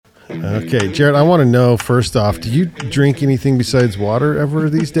Okay, Jared, I want to know, first off, do you drink anything besides water ever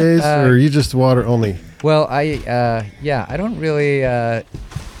these days, or are you just water only? Well, I don't really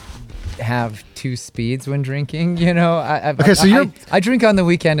have two speeds when drinking. I drink on the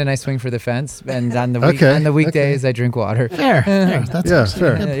weekend and I swing for the fence, and on the weekdays I drink water. Fair. That's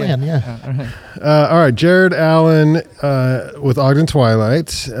fair. Good plan. Yeah. All right, Jared Allen with Ogden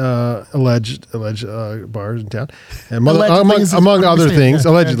Twilight, alleged bars in town, and among other things,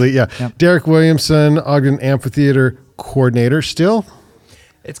 allegedly. Yeah. Yep. Derek Williamson, Ogden Amphitheater coordinator, still.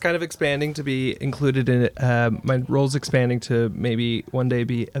 It's kind of expanding to be included in it. My role's expanding to maybe one day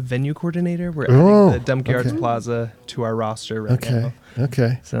be a venue coordinator. We're adding the Dumke Arts Plaza to our roster right now.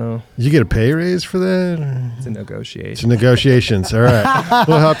 Okay. So you get a pay raise for that? Or? It's a negotiation. It's negotiations. All right.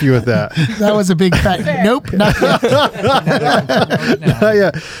 We'll help you with that. That was a big fat nope. Not yet.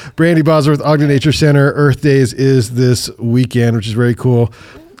 Yeah. Brandy Bosworth, Ogden Nature Center. Earth Days is this weekend, which is very cool.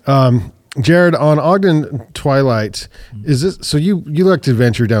 Jared, on Ogden Twilight, is this so? You like to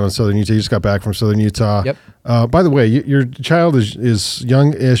venture down in Southern Utah. You just got back from Southern Utah. Yep. By the way, your child is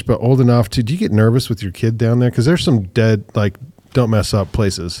young-ish but old enough to. Do you get nervous with your kid down there? Because there's some dead, like, don't mess up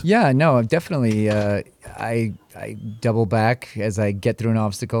places. Yeah, no, definitely. I double back as I get through an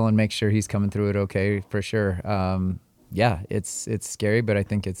obstacle and make sure he's coming through it okay for sure. Yeah, it's scary, but I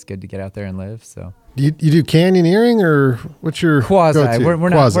think it's good to get out there and live. So. You do canyoneering, or what's your quasi? Go-to? We're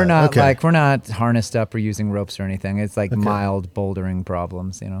not okay. we're not harnessed up or using ropes or anything. It's like mild bouldering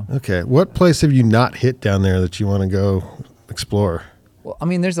problems, Okay, what place have you not hit down there that you want to go explore? Well, I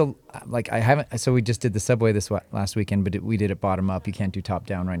mean, there's I haven't. So we just did the subway this last weekend, but we did it bottom up. You can't do top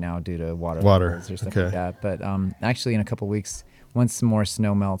down right now due to water levels or stuff like that. But actually, in a couple of weeks, once some more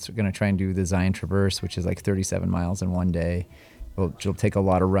snow melts, we're going to try and do the Zion Traverse, which is like 37 miles in one day. It'll take a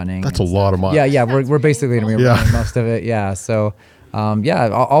lot of running. That's a lot of miles. Yeah. We're basically going to be running most of it. Yeah. So,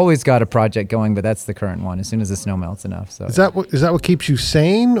 always got a project going, but that's the current one. As soon as the snow melts enough. So is that what keeps you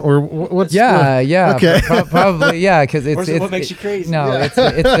sane, or what's? Yeah. Okay. Probably. Yeah. Because it's what makes you crazy. No,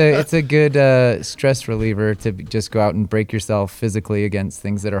 it's a good stress reliever to just go out and break yourself physically against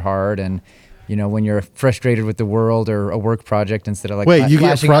things that are hard. And when you're frustrated with the world or a work project, instead of like you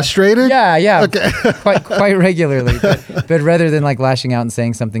get frustrated? Yeah. Okay. quite regularly. But rather than like lashing out and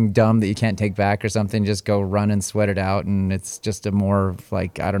saying something dumb that you can't take back or something, just go run and sweat it out, and it's just a more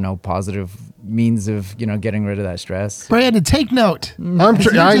positive means of getting rid of that stress. Brandon, take note.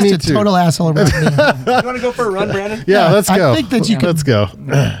 I need to. Total asshole around me. You want to go for a run, Brandon? Yeah, let's go. I think that you can. Let's go.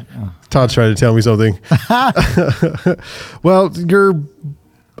 Todd's trying to tell me something. Well,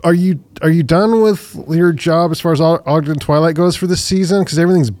 Are you done with your job as far as Ogden Twilight goes for this season? Because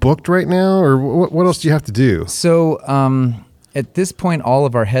everything's booked right now, or what else do you have to do? So at this point, all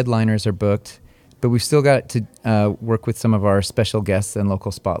of our headliners are booked, but we've still got to work with some of our special guests and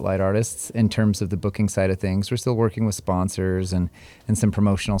local spotlight artists in terms of the booking side of things. We're still working with sponsors and some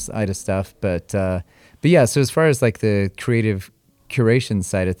promotional side of stuff, but yeah. So as far as like the creative curation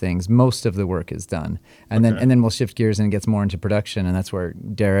side of things, most of the work is done, and then we'll shift gears and it gets more into production, and that's where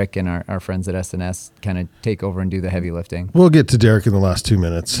Derek and our friends at SNS kind of take over and do the heavy lifting. We'll get to Derek in the last 2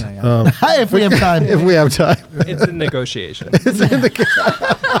 minutes. If we have time. If we have time. It's a negotiation.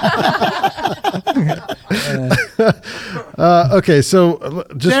 Okay, so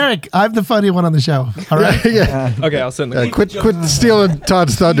just Derek, I'm the funny one on the show. All right. Yeah. Okay, I'll send the Quit stealing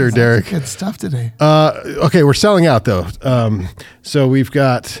Todd's thunder, Derek. Good stuff today. Okay, we're selling out though. So we've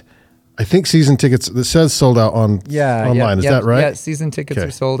got, I think, season tickets that says sold out online. Is that right? Yeah, season tickets are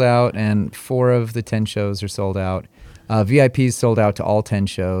sold out, and 4 of the 10 shows are sold out. VIPs sold out to all 10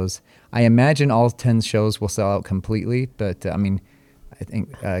 shows. I imagine all 10 shows will sell out completely, but I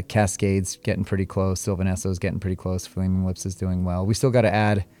think Cascade's getting pretty close. Sylvanesso's getting pretty close. Flaming Lips is doing well. We still got to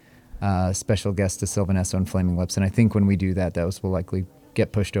add special guests to Sylvanesso and Flaming Lips, and I think when we do that, those will likely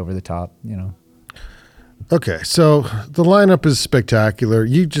get pushed over the top. Okay, so the lineup is spectacular.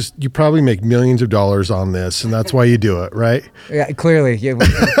 You probably make millions of dollars on this, and that's why you do it, right? Yeah, clearly. You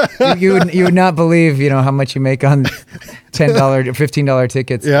would not believe how much you make on $10 or $15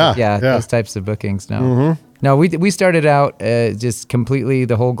 tickets. Yeah, those types of bookings. No, Mm-hmm. No. We started out just completely.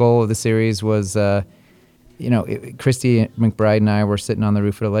 The whole goal of the series was, Christy McBride and I were sitting on the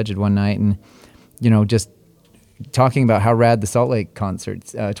roof at Alleged one night, and just talking about how rad the Salt Lake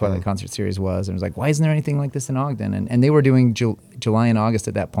Twilight concert series was, and it was like, why isn't there anything like this in Ogden? And they were doing July and August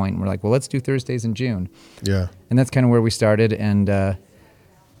at that point, and we're like, well, let's do Thursdays in June. Yeah, and that's kind of where we started, and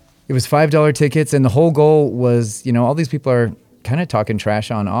it was $5 tickets, and the whole goal was, all these people are kind of talking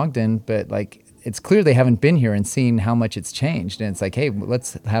trash on Ogden, but like it's clear they haven't been here and seen how much it's changed, and it's like, hey,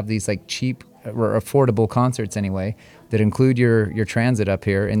 let's have these like cheap or affordable concerts anyway, that include your transit up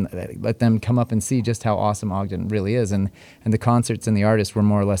here and let them come up and see just how awesome Ogden really is. And the concerts and the artists were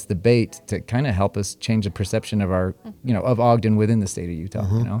more or less the bait to kind of help us change the perception of our, of Ogden within the state of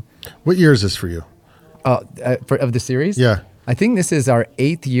Utah, What year is this for you? Of the series? Yeah. I think this is our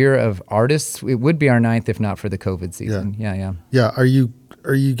 8th year of artists. It would be our 9th if not for the COVID season. Yeah. Yeah. Are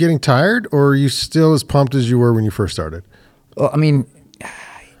you getting tired, or are you still as pumped as you were when you first started? Well, I mean,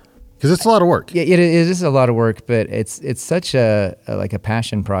 because it's a lot of work. Yeah, it is a lot of work, but it's such a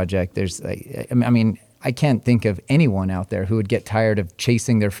passion project. There's I can't think of anyone out there who would get tired of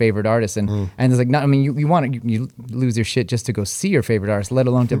chasing their favorite artists, and it's like, not. I mean, you lose your shit just to go see your favorite artist, let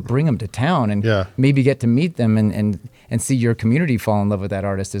alone to bring them to town and maybe get to meet them and see your community fall in love with that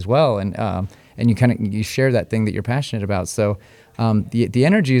artist as well, and you share that thing that you're passionate about. So the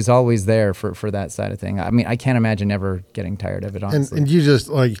energy is always there for that side of thing. I mean, I can't imagine ever getting tired of it, honestly. And you just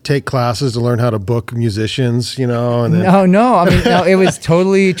like take classes to learn how to book musicians, And then... No. I mean, no, it was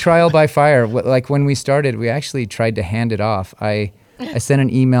totally trial by fire. Like when we started, we actually tried to hand it off. I sent an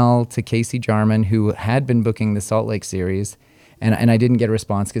email to Casey Jarman, who had been booking the Salt Lake series, and I didn't get a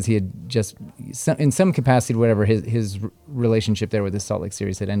response because he had just, in some capacity, whatever, his relationship there with the Salt Lake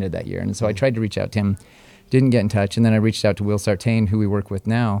series had ended that year. And so I tried to reach out to him. Didn't get in touch, and then I reached out to Will Sartain, who we work with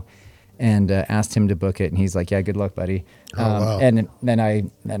now, and asked him to book it. And he's like, "Yeah, good luck, buddy." Wow. And then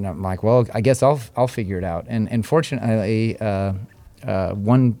I'm like, "Well, I guess I'll figure it out." And fortunately,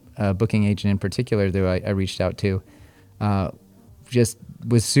 one booking agent in particular that I reached out to, just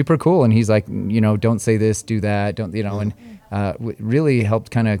was super cool, and he's like, "Don't say this, do that, don't," and really helped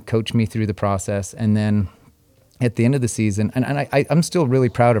kind of coach me through the process, and then. At the end of the season, and I'm still really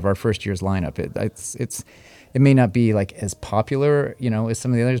proud of our first year's lineup. It may not be like as popular, as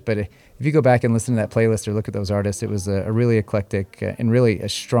some of the others, but if you go back and listen to that playlist or look at those artists, it was a really eclectic and really a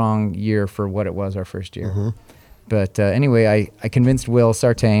strong year for what it was our first year. But anyway, I convinced Will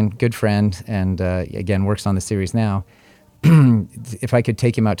Sartain, good friend, and again works on the series now, if I could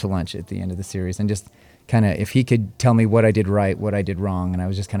take him out to lunch at the end of the series and just kind of, if he could tell me what I did right, what I did wrong, and I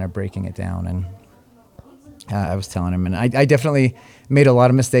was just kind of breaking it down. And I was telling him, and I definitely made a lot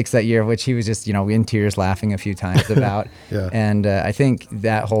of mistakes that year, which he was just, in tears laughing a few times about. And I think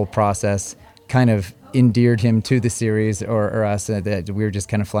that whole process kind of endeared him to the series or us, that we were just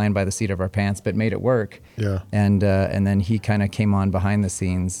kind of flying by the seat of our pants, but made it work. And then he kind of came on behind the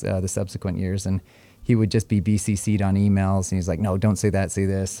scenes the subsequent years, and he would just be BCC'd on emails, and he's like, "No, don't say that, say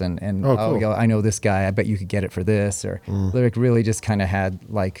this," and cool. I know this guy, I bet you could get it for this, or Lyric really just kind of had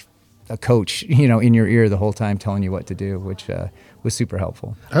like a coach, in your ear the whole time telling you what to do, which was super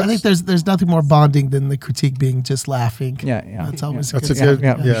helpful. I think there's nothing more bonding than the critique being just laughing. Yeah. That's always That's good.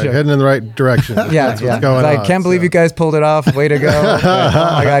 a good, sure. Heading in the right direction. That's what's going on. I can't believe you guys pulled it off. Way to go. Oh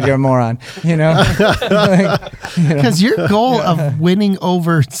my God, you're a moron. Because your goal of winning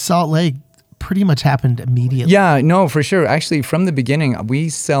over Salt Lake pretty much happened immediately. Yeah, no, for sure. Actually, from the beginning, we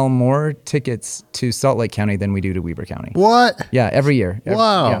sell more tickets to Salt Lake County than we do to Weber County. What? Yeah, every year.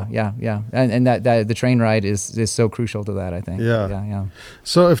 Wow. Yeah. And that the train ride is so crucial to that, I think. Yeah.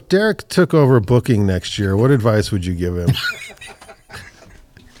 So if Derek took over booking next year, what advice would you give him?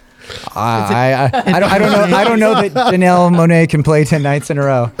 I don't know that Janelle Monáe can play 10 nights in a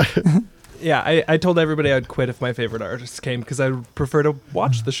row. Yeah, I told everybody I'd quit if my favorite artists came because I would prefer to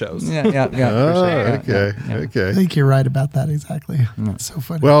watch the shows. Yeah. Okay. I think you're right about that, exactly. It's so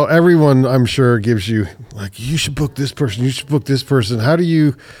funny. Well, everyone, I'm sure, gives you, like, you should book this person, you should book this person. How do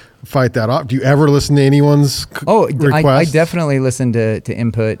you fight that off? Do you ever listen to anyone's requests? I definitely listen to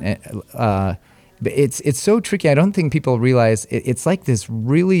input. But it's so tricky. I don't think people realize it's like this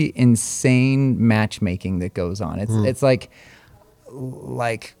really insane matchmaking that goes on. It's like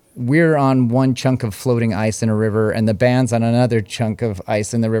we're on one chunk of floating ice in a river and the band's on another chunk of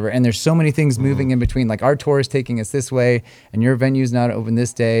ice in the river, and there's so many things moving in between. Like our tour is taking us this way and your venue's not open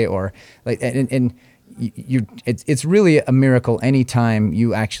this day, or like it's really a miracle anytime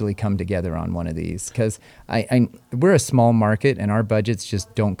you actually come together on one of these, because we're a small market and our budgets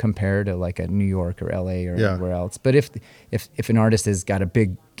just don't compare to like a New York or LA or anywhere else. But if an artist has got a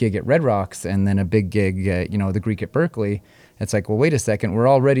big gig at Red Rocks and then a big gig the Greek at Berkeley, it's like, well, wait a second, we're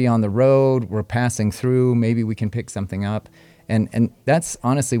already on the road, we're passing through, maybe we can pick something up. And that's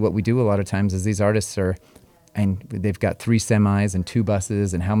honestly what we do a lot of times is these artists and they've got 3 semis and 2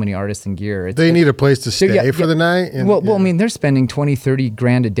 buses and how many artists and gear. They need a place to stay for the night? Well, I mean, they're spending 20, 30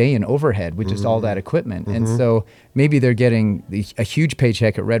 grand a day in overhead, which is all that equipment. And so maybe they're getting a huge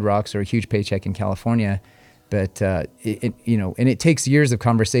paycheck at Red Rocks or a huge paycheck in California, But it takes years of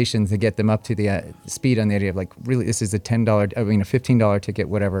conversations to get them up to the speed on the idea of like, really, this is a $15 ticket,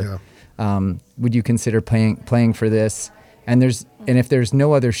 whatever. Yeah. Would you consider playing for this? And if there's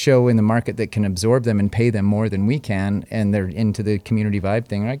no other show in the market that can absorb them and pay them more than we can, and they're into the community vibe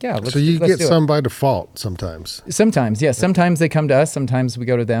thing, like, yeah, let's. So you get some by default sometimes. Sometimes, yeah. Sometimes they come to us. Sometimes we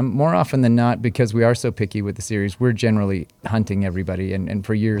go to them. More often than not, because we are so picky with the series, we're generally hunting everybody, and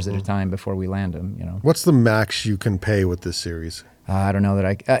for years at a time before we land them. What's the max you can pay with this series? I don't know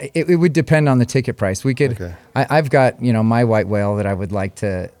that it would depend on the ticket price. We could. Okay. I've got my white whale that I would like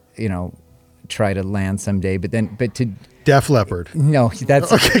to try to land someday, but to. Def Leppard. No,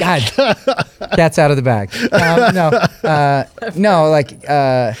 that's okay. God. That's out of the bag.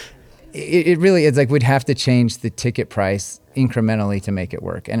 It really is like we'd have to change the ticket price incrementally to make it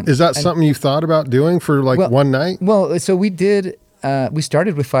work. And is that something you thought about doing for one night? Well, so we did. We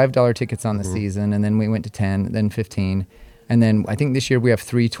started with $5 tickets on the season, and then we went to 10, then 15. And then I think this year we have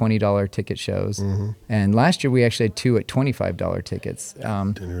 3 $20 ticket shows. And last year we actually had 2 at $25 tickets.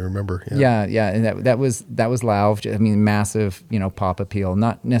 Didn't even remember. Yeah. And that was loud. I mean, massive, pop appeal.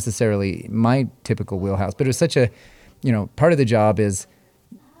 Not necessarily my typical wheelhouse, but it was such a, part of the job is,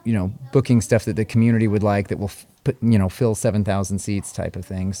 booking stuff that the community would like that will fill 7,000 seats type of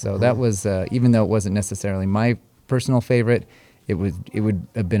thing. So that was, even though it wasn't necessarily my personal favorite, it would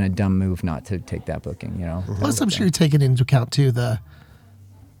have been a dumb move not to take that booking, Plus, I'm sure you're taking into account too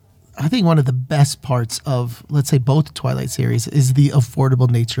I think one of the best parts of, let's say, both Twilight series is the affordable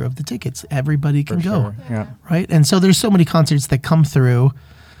nature of the tickets. Everybody can go, right? And so there's so many concerts that come through.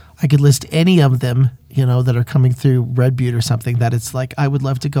 I could list any of them, that are coming through Red Butte or something that it's like, I would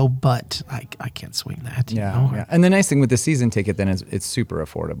love to go, but I can't swing that. Yeah. And the nice thing with the season ticket then is it's super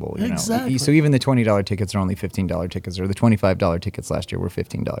affordable. Exactly. So even the $20 tickets are only $15 tickets, or the $25 tickets last year were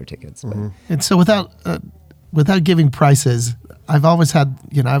 $15 tickets. And so without giving prices, I've always had,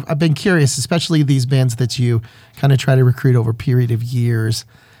 I've been curious, especially these bands that you kind of try to recruit over a period of years.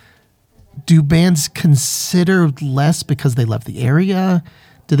 Do bands consider less because they love the area?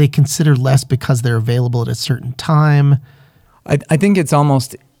 Do they consider less because they're available at a certain time? I think it's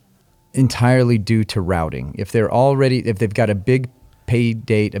almost entirely due to routing. If they've got a big pay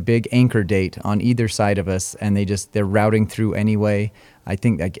date, a big anchor date on either side of us, and they're routing through anyway, I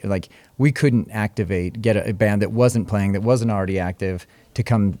think like we couldn't get a band that wasn't playing, that wasn't already active, to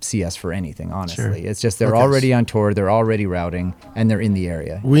come see us for anything, honestly. Sure. It's just they're already on tour, they're already routing, and they're in the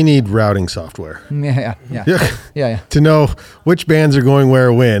area. We need routing software. Yeah. To know which bands are going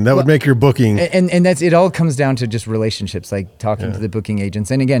where when. That would make your booking. And that's it. All comes down to just relationships, like talking to the booking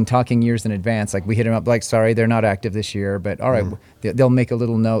agents. And again, talking years in advance. Like we hit them up like, sorry, they're not active this year, but all right, they'll make a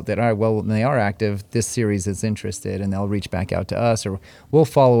little note that, all right, well, when they are active, this series is interested, and they'll reach back out to us, or we'll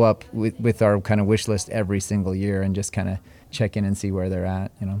follow up with our kind of wish list every single year and just kind of check in and see where they're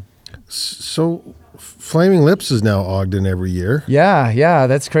at, So Flaming Lips is now Ogden every year. Yeah,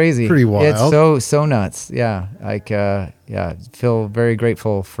 that's crazy. Pretty wild. It's so nuts. Yeah, feel very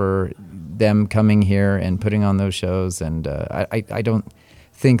grateful for them coming here and putting on those shows. And I don't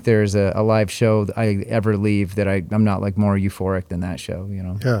think there's a live show that I ever leave that I'm not like more euphoric than that show.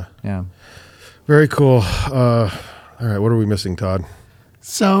 Yeah. Very cool. All right, what are we missing, Todd?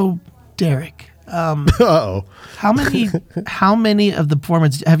 So, Derek. Uh-oh. How many of the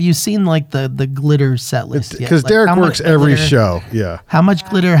performances have you seen, like the glitter set list? Because Derek works every show. Yeah. How much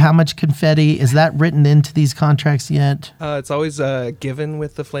glitter? How much confetti? Is that written into these contracts yet? It's always given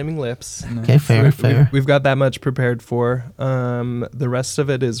with the Flaming Lips. Okay, fair. We've got that much prepared for. The rest of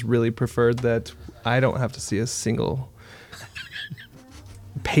it is really preferred that I don't have to see a single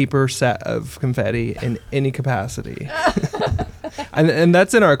paper set of confetti in any capacity. and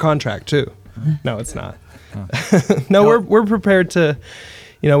that's in our contract too. No, it's not. No, we're prepared to,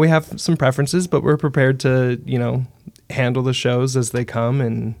 we have some preferences, but we're prepared to, handle the shows as they come,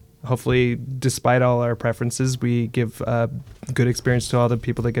 and hopefully, despite all our preferences, we give a good experience to all the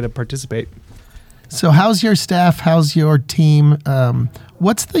people that get to participate. So how's your staff? How's your team?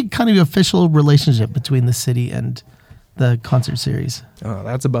 What's the kind of official relationship between the city and the concert series? Oh,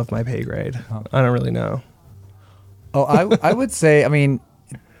 that's above my pay grade. I don't really know. Oh, I would say,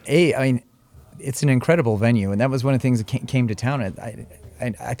 it's an incredible venue, and that was one of the things that came to town.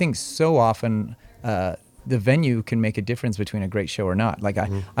 I think so often the venue can make a difference between a great show or not. Like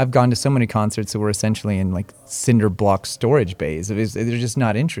I've gone to so many concerts that were essentially in like cinder block storage bays. They're just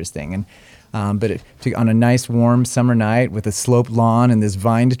not interesting. And but on a nice warm summer night with a sloped lawn and this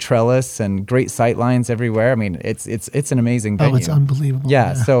vined trellis and great sight lines everywhere, it's an amazing venue. Oh, it's unbelievable.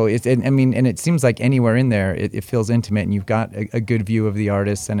 Yeah. So and it seems like anywhere in there it feels intimate, and you've got a good view of the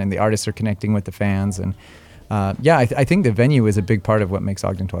artists, and the artists are connecting with the fans, and I think the venue is a big part of what makes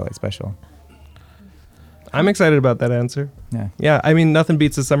Ogden Twilight special. I'm excited about that answer. Yeah. I mean, nothing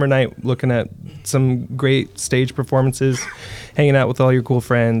beats a summer night looking at some great stage performances, hanging out with all your cool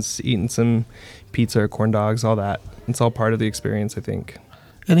friends, eating some pizza or corn dogs, all that. It's all part of the experience, I think.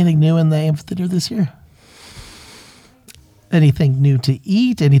 Anything new in the amphitheater this year? Anything new to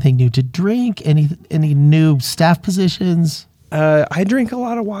eat? Anything new to drink? Any new staff positions? I drink a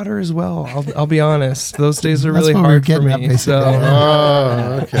lot of water as well. I'll be honest. Those days are really hard for me. Okay.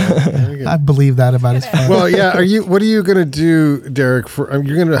 I believe that about his father. Well, yeah. What are you going to do, Derek? You're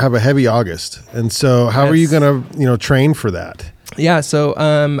going to have a heavy August, and so how are you going to train for that? Yeah, so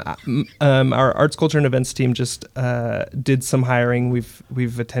our arts, culture, and events team just did some hiring.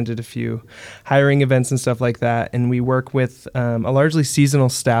 We've attended a few hiring events and stuff like that, and we work with a largely seasonal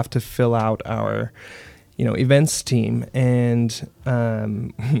staff to fill out our events team. And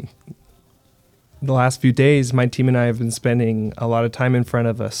the last few days, my team and I have been spending a lot of time in front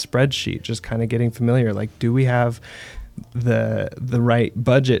of a spreadsheet, just kind of getting familiar. Like, do we have the right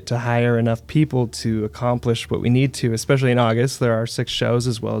budget to hire enough people to accomplish what we need to? Especially in August, there are 6 shows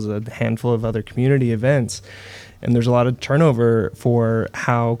as well as a handful of other community events. And there's a lot of turnover for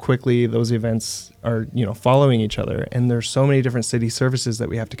how quickly those events are, following each other. And there's so many different city services that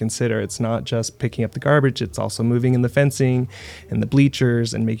we have to consider. It's not just picking up the garbage, it's also moving in the fencing and the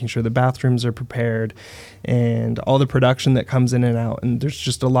bleachers and making sure the bathrooms are prepared and all the production that comes in and out. And there's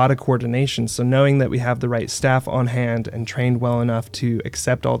just a lot of coordination. So knowing that we have the right staff on hand and trained well enough to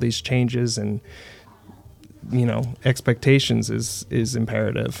accept all these changes and, expectations is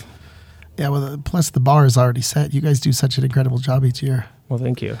imperative. Yeah, well, plus the bar is already set. You guys do such an incredible job each year. Well,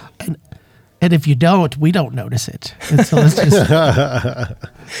 thank you. And if you don't, we don't notice it. And so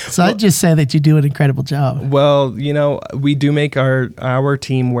I'd just say that you do an incredible job. Well, we do make our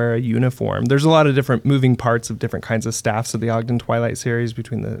team wear a uniform. There's a lot of different moving parts of different kinds of staffs of the Ogden Twilight series,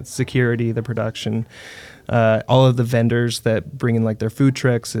 between the security, the production, all of the vendors that bring in like their food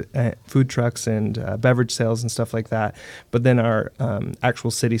trucks and beverage sales and stuff like that. But then our actual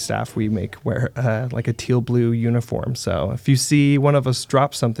city staff, we make wear like a teal blue uniform. So if you see one of us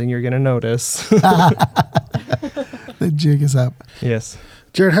drop something, you're going to notice. The jig is up. Yes.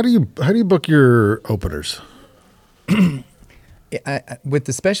 Jared, how do you book your openers? With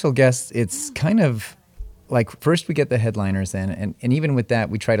the special guests, it's kind of like, first we get the headliners in, and even with that,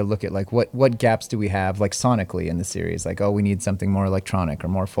 we try to look at like what gaps do we have, like sonically in the series, like, oh, we need something more electronic or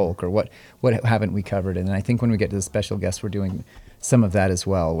more folk, or what haven't we covered? And I think when we get to the special guests, we're doing some of that as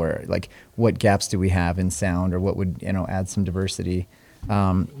well, where like, what gaps do we have in sound, or what would add some diversity.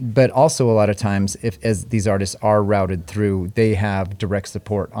 But also a lot of times, as these artists are routed through, they have direct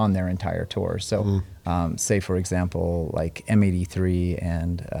support on their entire tour. So say, for example, like M83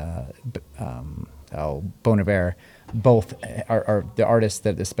 and Bon Iver, both are the artists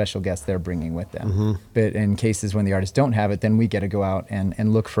that the special guests they're bringing with them. Mm-hmm. But in cases when the artists don't have it, then we get to go out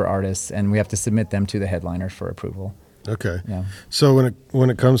and look for artists, and we have to submit them to the headliner for approval. Okay. Yeah. So when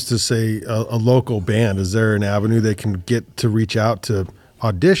it comes to, say, a local band, is there an avenue they can get to reach out to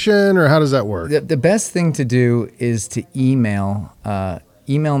audition, or how does that work? The best thing to do is to email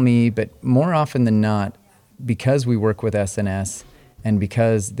me, but more often than not, because we work with SNS and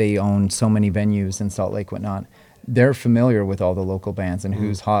because they own so many venues in Salt Lake, whatnot, they're familiar with all the local bands and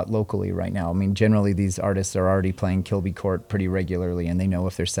who's hot locally right now. I mean, generally these artists are already playing Kilby Court pretty regularly, and they know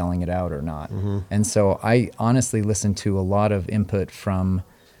if they're selling it out or not. Mm-hmm. And so I honestly listen to a lot of input from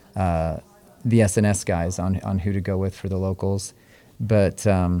the SNS guys on who to go with for the locals. But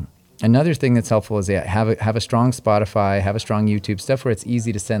another thing that's helpful is have a strong Spotify, have a strong YouTube, stuff where it's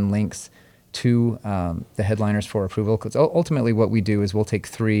easy to send links to the headliners for approval. Because ultimately what we do is we'll take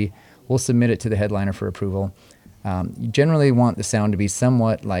 3, we'll submit it to the headliner for approval. You generally want the sound to be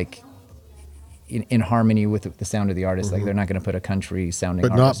somewhat like in harmony with the sound of the artist. Mm-hmm. Like, they're not going to put a country sounding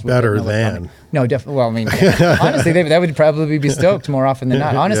artist. But not better than. No, definitely. Well, I mean, honestly, that would probably be stoked more often than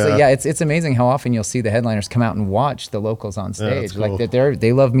not. Honestly, yeah, it's amazing how often you'll see the headliners come out and watch the locals on stage. Cool. Like,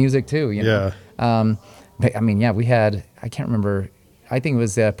 they love music too, know? Yeah. But I mean, yeah, we had, I can't remember, I think it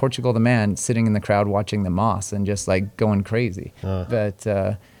was Portugal the Man sitting in the crowd watching the Moss and just like going crazy. But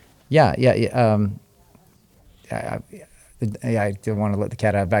I don't want to let the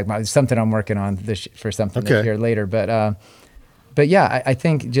cat out of the bag. It's something I'm working on for something this year later. But yeah, I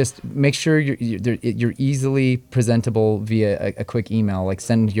think just make sure you're easily presentable via a quick email. Like,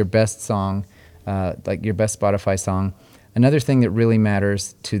 send your best song, like your best Spotify song. Another thing that really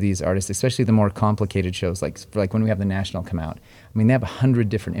matters to these artists, especially the more complicated shows, like when we have the National come out. I mean, they have 100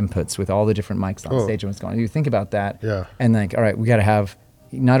 different inputs with all the different mics on stage and what's going on. You think about that, and like, all right, we got to have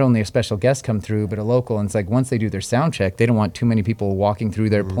not only a special guest come through, but a local. And it's like once they do their sound check, they don't want too many people walking through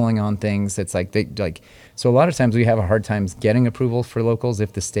there pulling on things. It's like so a lot of times we have a hard time getting approval for locals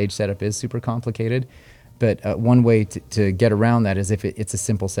if the stage setup is super complicated. But one way to get around that is if it's a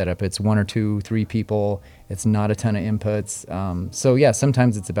simple setup. It's 1 or 2, 3 people. It's not a ton of inputs. So yeah,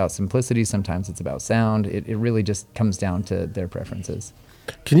 sometimes it's about simplicity. Sometimes it's about sound. It really just comes down to their preferences.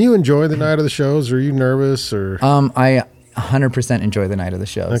 Can you enjoy the night of the shows? Or are you nervous or? I 100% enjoy the night of the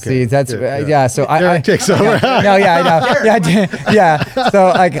show. Okay. See, that's yeah. So I takes over. No, yeah, I know. Yeah. So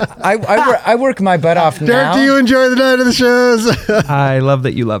like I work my butt off Derek, now. do you enjoy the night of the shows? I love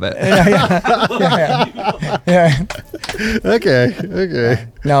that you love it. Yeah. Okay.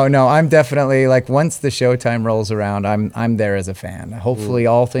 No, I'm definitely like once the showtime rolls around, I'm there as a fan. Hopefully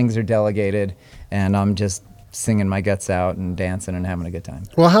all things are delegated and I'm just singing my guts out and dancing and having a good time.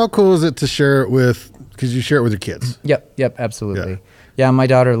 Well, how cool is it to share it with, because you share it with your kids? Yep, absolutely. Yeah, my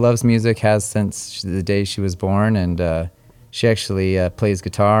daughter loves music, has since the day she was born, and she actually plays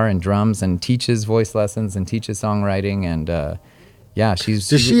guitar and drums and teaches voice lessons and teaches songwriting, and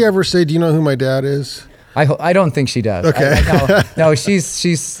Does she ever say, "Do you know who my dad is"? I don't think she does. Okay. No, she's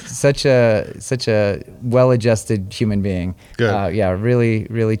such a well-adjusted human being. Good. Really,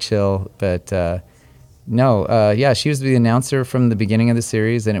 really chill, but. She was the announcer from the beginning of the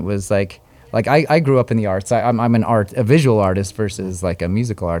series, and it was like I grew up in the arts. I'm a visual artist versus like a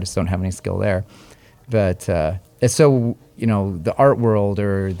musical artist. Don't have any skill there, but it's so the art world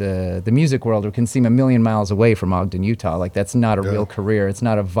or the music world can seem a million miles away from Ogden, Utah. Like that's not a real career. It's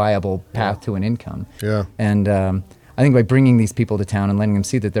not a viable path to an income. Yeah, and I think by bringing these people to town and letting them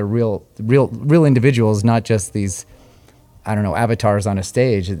see that they're real individuals, not just these. I don't know, avatars on a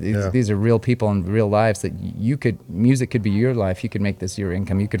stage. These are real people and real lives that music could be your life. You could make this your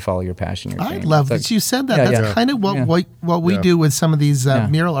income. You could follow your passion, your dream. I love that you said that. That's kind of what we do with some of these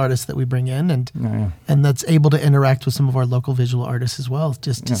mural artists that we bring in, and that's able to interact with some of our local visual artists as well,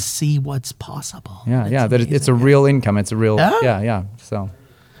 just to see what's possible. It's a real income. It's a real, So.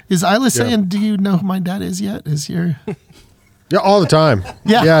 Is Isla saying, do you know who my dad is yet? Is your... Yeah, all the time.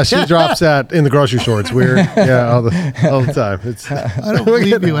 Yeah, she drops that in the grocery store. It's weird. Yeah, all the time. I don't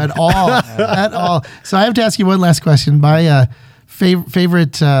believe you at all. So I have to ask you one last question. My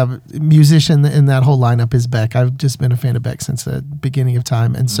favorite musician in that whole lineup is Beck. I've just been a fan of Beck since the beginning of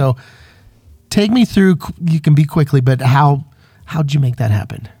time. And so take me through, you can be quickly, but how'd you make that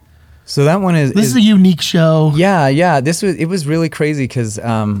happen? So that one is... This is a unique show. Yeah. It was really crazy because...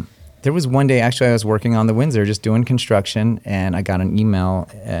 there was one day, actually, I was working on the Windsor, just doing construction, and I got an email,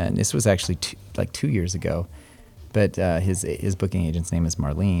 and this was actually 2 years ago, but his booking agent's name is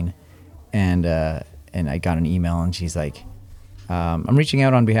Marlene, and I got an email, and she's like, I'm reaching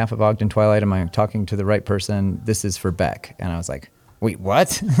out on behalf of Ogden Twilight. Am I talking to the right person? This is for Beck. And I was like, wait,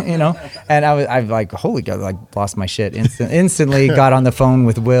 what? And I've like, holy God, like lost my shit instantly, got on the phone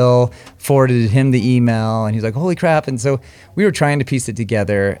with Will, forwarded him the email, and he's like, holy crap. And so we were trying to piece it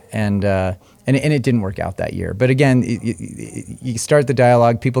together, and it didn't work out that year. But again, you start the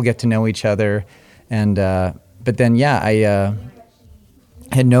dialogue, people get to know each other. And, but then, I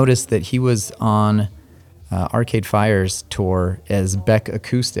had noticed that he was on Arcade Fire's tour as Beck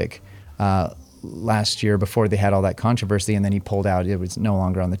Acoustic, last year before they had all that controversy, and then he pulled out. It was no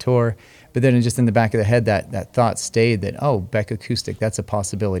longer on the tour. But then just in the back of the head, that thought stayed that, oh, Beck Acoustic, that's a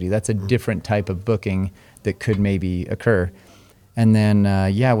possibility. That's a different type of booking that could maybe occur. And then,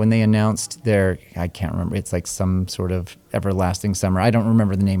 when they announced I can't remember, it's like some sort of Everlasting Summer. I don't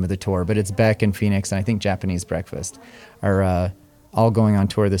remember the name of the tour, but it's Beck and Phoenix, and I think Japanese Breakfast are all going on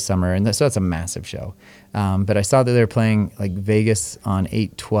tour this summer. And so that's a massive show. But I saw that they're playing like Vegas on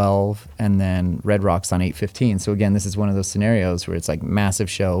 8/12 and then Red Rocks on 8/15. So again, this is one of those scenarios where it's like massive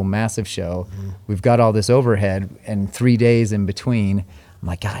show. Mm-hmm. We've got all this overhead and 3 days in between. I'm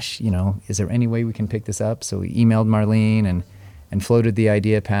like, gosh, is there any way we can pick this up? So we emailed Marlene and floated the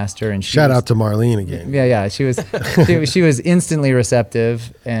idea past her. And shout out to Marlene again. Yeah. She was instantly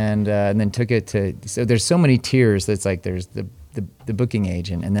receptive and then took it to, so there's so many tiers that's like, there's the booking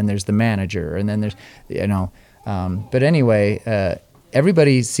agent, and then there's the manager, and then there's, but anyway,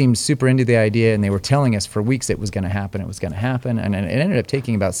 everybody seemed super into the idea, and they were telling us for weeks it was going to happen, and it ended up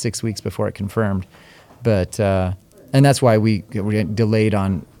taking about 6 weeks before it confirmed. But, and that's why we delayed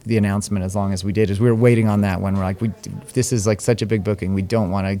on the announcement as long as we did, is we were waiting on that one. We're like, this is like such a big booking. We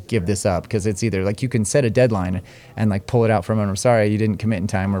don't want to give this up, because it's either like you can set a deadline and like pull it out from under. I'm sorry, you didn't commit in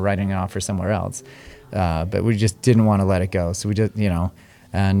time. We're writing it off for somewhere else. But we just didn't want to let it go. So we just,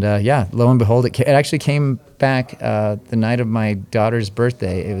 and lo and behold, it actually came back the night of my daughter's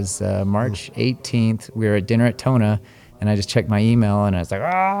birthday. It was March 18th. We were at dinner at Tona, And I just checked my email, and I was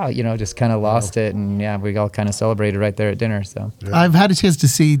like, just kind of lost it. And yeah, we all kind of celebrated right there at dinner. So I've had a chance to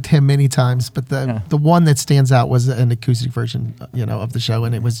see him many times, but the one that stands out was an acoustic version, of the show,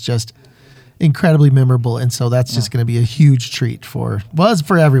 and it was just incredibly memorable. And so that's just going to be a huge treat for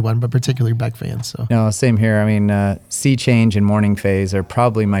everyone, but particularly Beck fans. So no, same here. I mean, Sea Change and Morning Phase are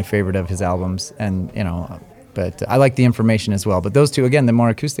probably my favorite of his albums, and but I like the information as well. But those two, again, the more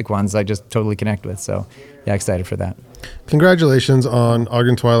acoustic ones, I just totally connect with. So yeah, excited for that. Congratulations on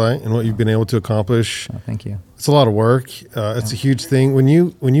Ogden Twilight and what you've been able to accomplish. Oh, thank you. It's a lot of work. It's a huge thing. When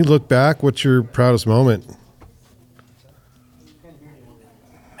you look back, what's your proudest moment?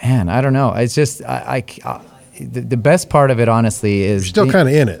 Man, I don't know. It's just the best part of it, honestly, is you're still kind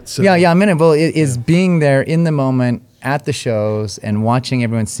of in it. So. Yeah, I'm in it. Well, it is being there in the moment at the shows and watching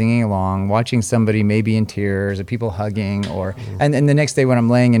everyone singing along, watching somebody maybe in tears or people hugging, and the next day when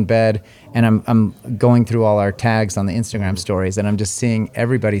I'm laying in bed and I'm going through all our tags on the Instagram stories, and I'm just seeing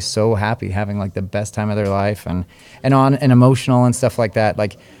everybody so happy, having like the best time of their life and emotional and stuff like that.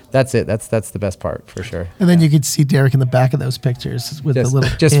 Like, that's it. That's the best part for sure. And then you could see Derek in the back of those pictures with the little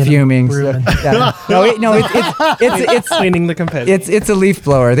fuming. It's cleaning the confetti. It's a leaf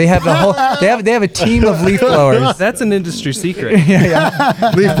blower. They have they have a team of leaf blowers. That's an industry secret.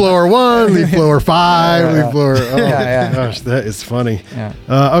 Leaf blower 1, leaf blower 5, leaf blower. Oh gosh, that is funny. Yeah.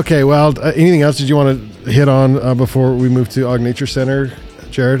 Okay, well, anything else did you want to hit on before we move to Ogden Nature Center?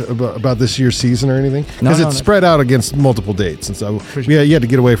 Jared, about this year's season or anything? Because it's spread out against multiple dates, and so you had to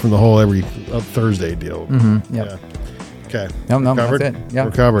get away from the whole every Thursday deal. Mm-hmm. Yep. Yeah. Okay. No, covered? that's it. Yeah.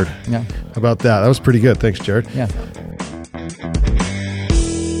 We're covered. Yeah. How about that? That was pretty good. Thanks, Jared. Yeah.